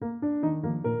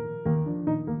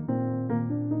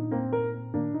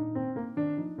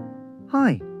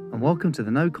Hi, and welcome to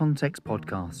the No Context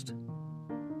podcast.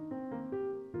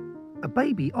 A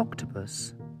baby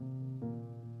octopus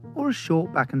or a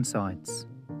short back and sides?